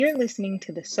You're listening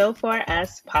to the So Far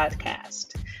Us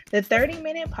podcast, the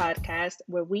 30-minute podcast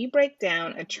where we break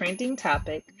down a trending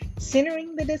topic,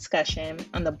 centering the discussion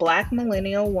on the Black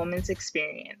millennial woman's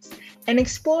experience, and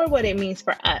explore what it means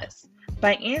for us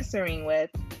by answering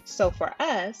with, so for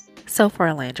us. So for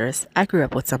Landris, I grew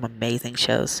up with some amazing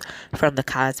shows, from The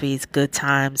Cosbys, Good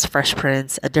Times, Fresh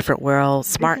Prince, A Different World,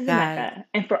 Smart This is Guy. Emeka.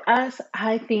 And for us,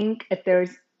 I think if there's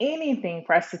anything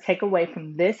for us to take away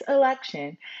from this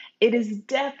election, it is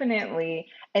definitely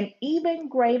an even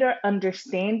greater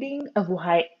understanding of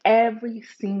why every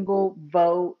single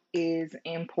vote is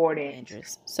important.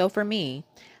 Landris. So for me,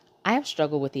 I have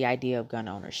struggled with the idea of gun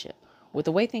ownership. With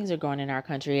the way things are going in our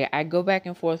country, I go back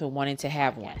and forth with wanting to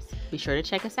have one. Be sure to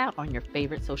check us out on your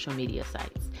favorite social media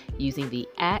sites using the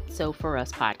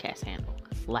 @SoForUs podcast handle.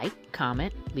 Like,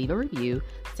 comment, leave a review,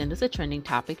 send us a trending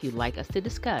topic you'd like us to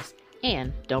discuss,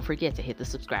 and don't forget to hit the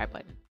subscribe button.